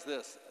say is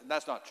this, and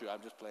that's not true,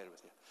 I'm just playing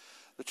with you.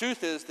 The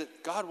truth is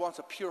that God wants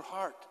a pure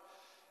heart.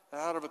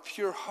 And out of a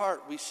pure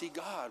heart, we see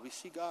God. We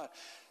see God.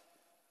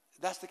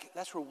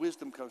 That's where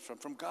wisdom comes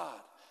from God.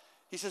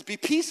 He says, be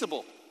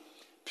peaceable.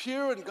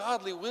 Pure and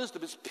godly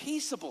wisdom is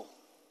peaceable.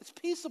 It's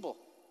peaceable.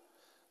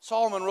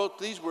 Solomon wrote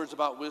these words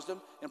about wisdom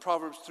in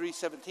Proverbs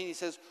 3:17. He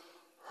says,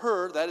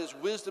 her, that is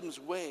wisdom's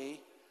way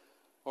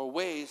or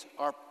ways,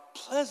 are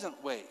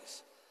pleasant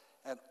ways,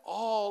 and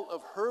all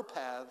of her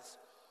paths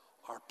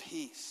are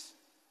peace.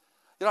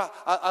 You know,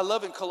 I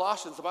love in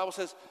Colossians, the Bible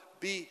says,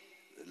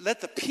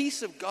 let the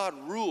peace of God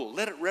rule.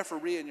 Let it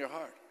referee in your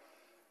heart.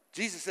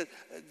 Jesus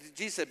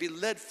said, be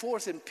led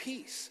forth in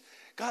peace.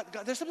 God,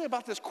 there's something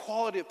about this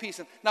quality of peace.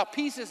 And now,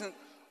 peace isn't,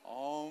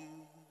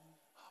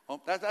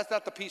 that's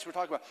not the peace we're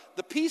talking about.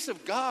 The peace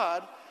of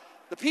God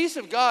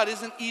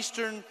isn't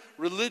Eastern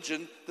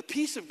religion. The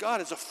peace of God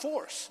is a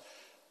force.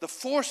 The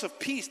force of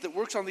peace that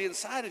works on the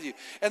inside of you.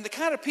 And the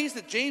kind of peace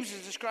that James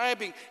is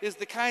describing is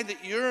the kind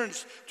that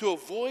yearns to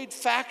avoid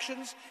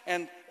factions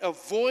and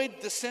avoid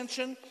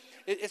dissension.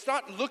 It's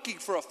not looking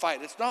for a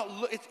fight.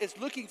 It's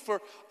looking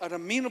for an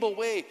amenable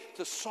way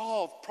to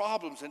solve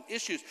problems and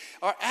issues.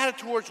 Our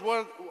attitude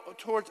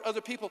towards other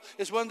people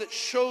is one that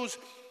shows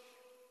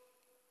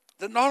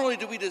that not only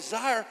do we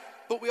desire,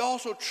 but we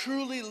also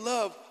truly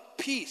love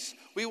peace.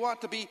 We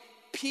want to be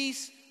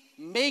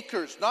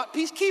peacemakers, not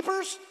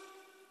peacekeepers.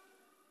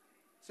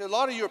 See, a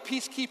lot of you are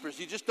peacekeepers.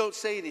 You just don't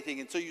say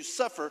anything, and so you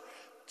suffer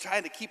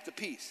trying to keep the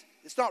peace.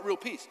 It's not real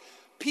peace.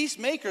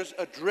 Peacemakers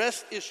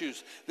address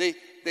issues. They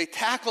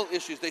tackle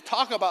issues. They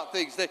talk about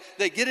things.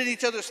 They get in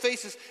each other's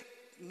faces,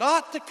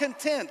 not to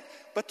contend,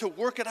 but to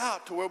work it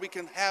out to where we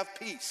can have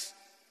peace.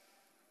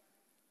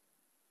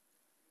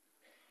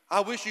 I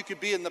wish you could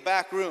be in the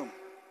back room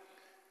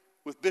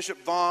with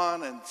Bishop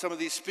Vaughn and some of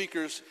these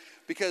speakers,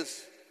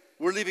 because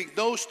we're leaving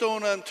no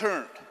stone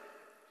unturned.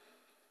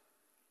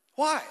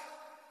 Why?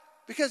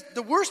 Because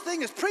the worst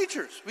thing is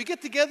preachers. We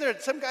get together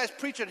and some guys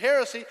preaching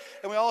heresy,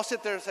 and we all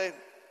sit there and say,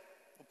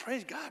 well,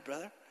 praise God,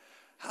 brother.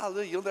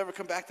 Hallelujah, you'll never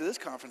come back to this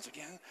conference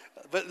again.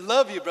 But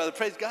love you, brother,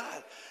 praise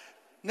God.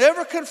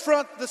 Never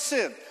confront the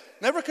sin.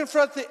 Never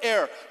confront the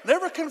error.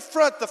 Never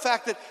confront the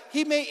fact that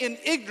he may in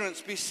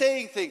ignorance be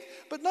saying things.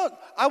 But no,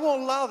 I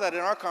won't allow that in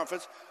our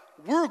conference.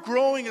 We're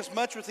growing as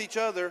much with each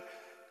other,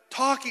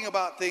 talking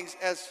about things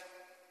as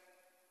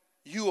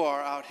you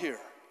are out here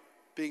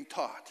being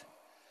taught.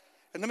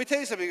 And let me tell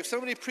you something. If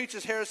somebody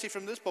preaches heresy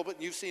from this pulpit,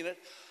 and you've seen it,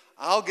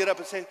 I'll get up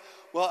and say,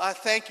 well, I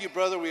thank you,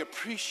 brother. We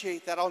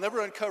appreciate that. I'll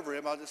never uncover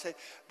him. I'll just say,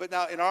 but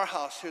now in our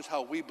house, here's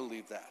how we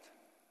believe that.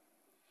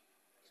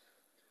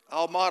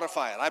 I'll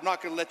modify it. I'm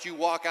not going to let you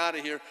walk out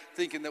of here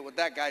thinking that what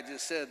that guy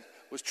just said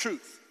was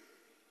truth.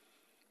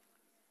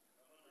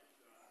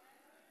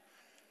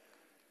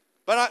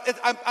 But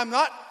I'm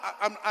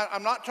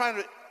not trying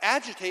to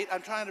agitate.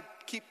 I'm trying to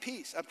keep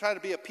peace. I'm trying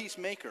to be a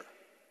peacemaker.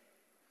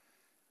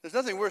 There's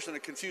nothing worse than a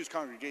confused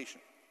congregation.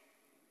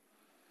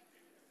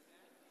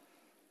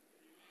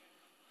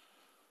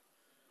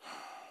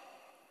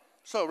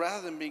 So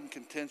rather than being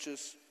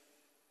contentious,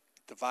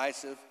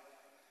 divisive,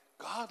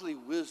 godly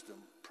wisdom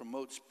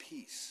promotes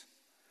peace.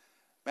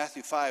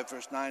 Matthew 5,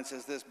 verse 9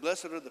 says this,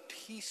 blessed are the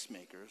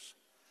peacemakers,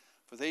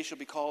 for they shall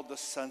be called the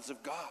sons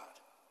of God.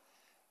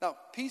 Now,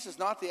 peace is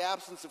not the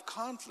absence of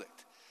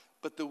conflict,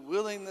 but the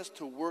willingness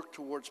to work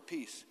towards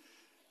peace,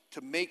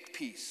 to make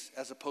peace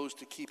as opposed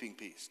to keeping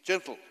peace.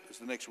 Gentle is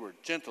the next word,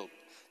 gentle.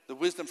 The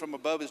wisdom from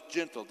above is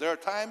gentle. There are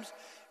times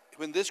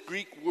when this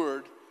Greek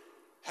word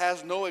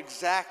has no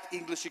exact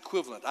English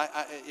equivalent.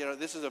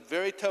 This is a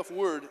very tough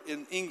word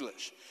in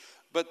English.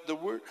 But the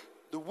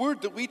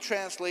word that we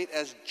translate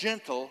as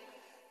gentle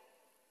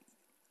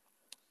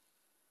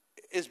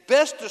is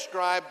best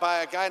described by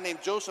a guy named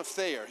Joseph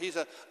Thayer. He's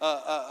a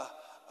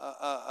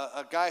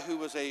guy who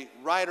was a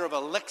writer of a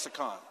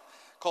lexicon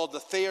called the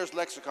Thayer's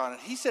Lexicon.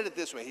 And he said it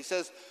this way. He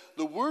says,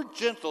 the word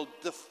gentle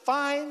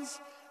defines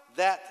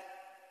that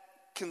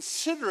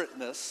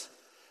considerateness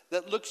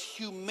that looks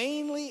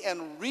humanely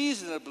and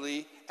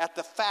reasonably at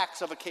the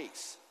facts of a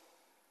case.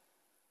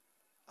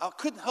 I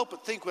couldn't help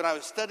but think when I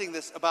was studying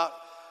this about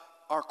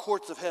our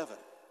courts of heaven,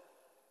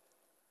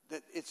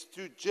 that it's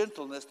through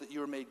gentleness that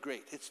you are made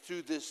great. It's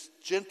through this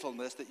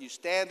gentleness that you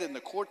stand in the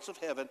courts of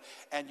heaven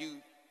and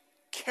you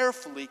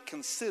carefully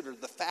consider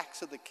the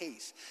facts of the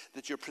case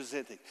that you're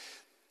presenting.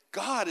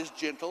 God is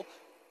gentle.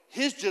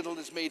 His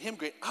gentleness made him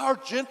great. Our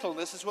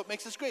gentleness is what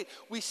makes us great.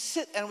 We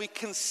sit and we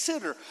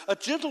consider. A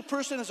gentle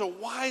person is a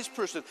wise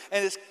person,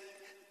 and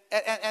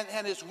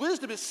his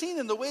wisdom is seen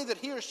in the way that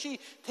he or she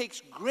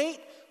takes great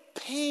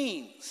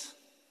pains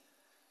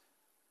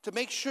to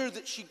make sure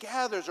that she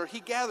gathers or he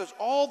gathers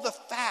all the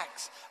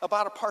facts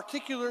about a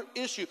particular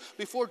issue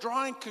before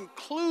drawing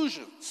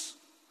conclusions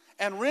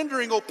and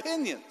rendering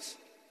opinions.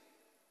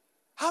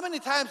 How many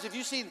times have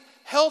you seen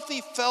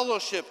healthy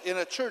fellowship in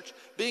a church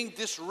being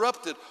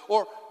disrupted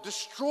or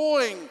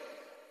destroying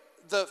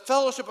the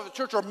fellowship of a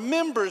church, or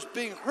members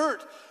being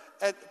hurt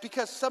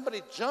because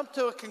somebody jumped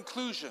to a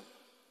conclusion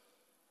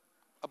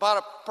about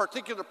a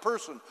particular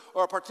person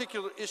or a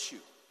particular issue?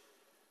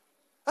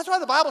 That's why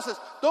the Bible says,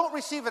 don't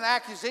receive an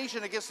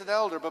accusation against an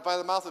elder, but by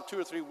the mouth of 2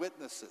 or 3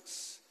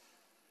 witnesses.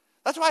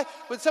 That's why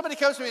when somebody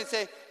comes to me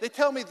and they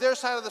tell me their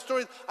side of the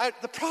story,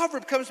 the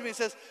proverb comes to me and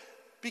says,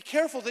 be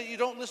careful that you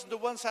don't listen to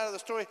one side of the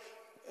story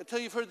until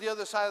you've heard the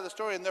other side of the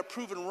story and they're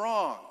proven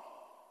wrong.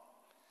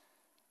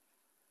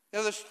 You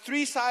know, there's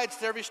 3 sides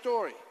to every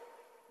story.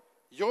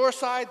 Your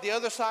side, the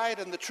other side,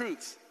 and the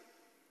truth.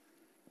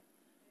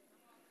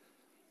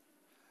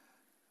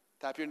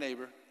 Tap your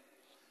neighbor.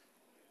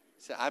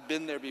 Say, I've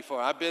been there before.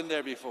 I've been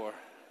there before.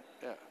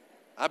 Yeah,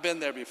 I've been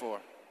there before.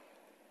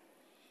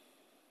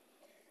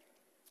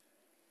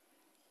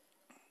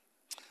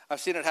 I've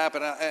seen it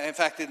happen. In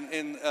fact,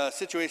 in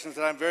situations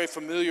that I'm very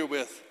familiar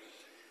with,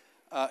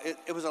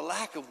 it was a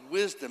lack of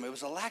wisdom. It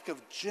was a lack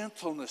of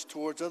gentleness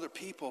towards other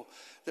people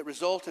that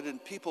resulted in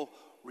people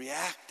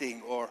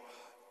reacting or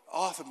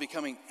often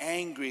becoming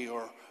angry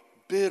or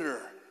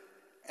bitter.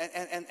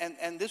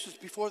 And this was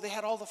before they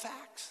had all the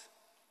facts.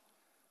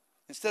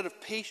 Instead of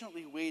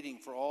patiently waiting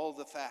for all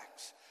the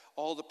facts,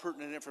 all the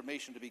pertinent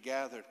information to be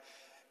gathered,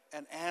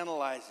 and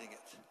analyzing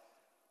it,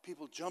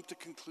 people jump to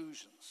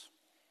conclusions,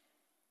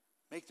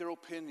 make their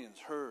opinions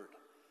heard,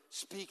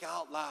 speak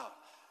out loud,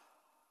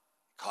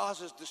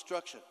 causes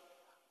destruction.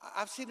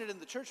 I've seen it in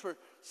the church where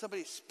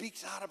somebody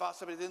speaks out about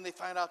somebody, then they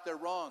find out they're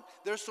wrong.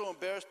 They're so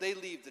embarrassed, they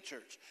leave the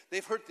church.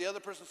 They've hurt the other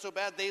person so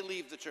bad, they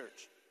leave the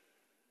church.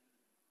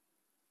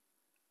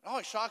 It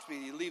always shocks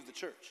me you leave the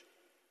church.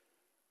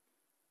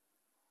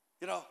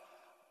 You know,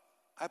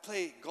 I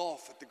play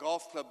golf at the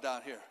golf club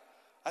down here.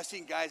 I've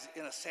seen guys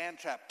in a sand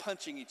trap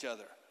punching each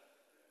other.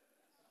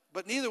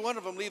 But neither one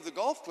of them leave the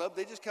golf club.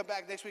 They just come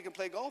back next week and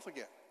play golf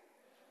again.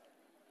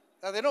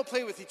 Now, they don't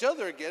play with each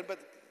other again, but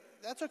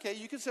that's okay.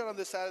 You can sit on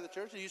this side of the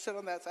church, and you sit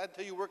on that side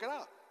until you work it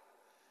out.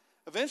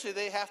 Eventually,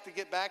 they have to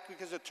get back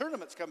because a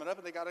tournament's coming up,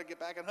 and they got to get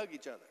back and hug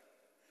each other.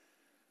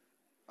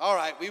 All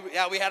right,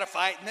 we had a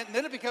fight, and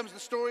then it becomes the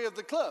story of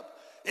the club.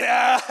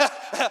 Yeah,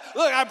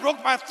 look, I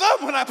broke my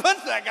thumb when I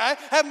punched that guy.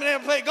 Haven't been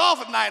able to play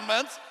golf in 9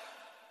 months.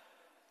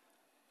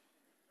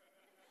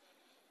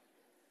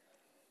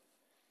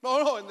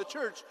 No, in the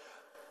church,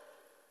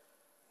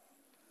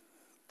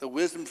 the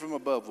wisdom from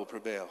above will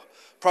prevail.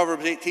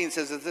 Proverbs 18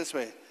 says it this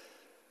way: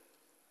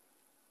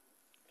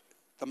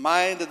 the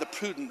mind of the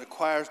prudent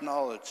acquires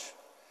knowledge,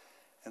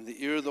 and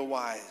the ear of the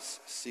wise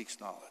seeks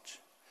knowledge.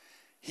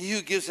 He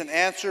who gives an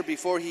answer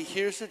before he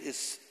hears it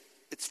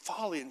it's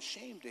folly and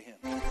shame to him.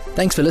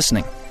 Thanks for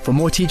listening. For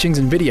more teachings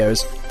and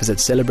videos, visit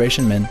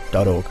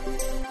celebrationmen.org.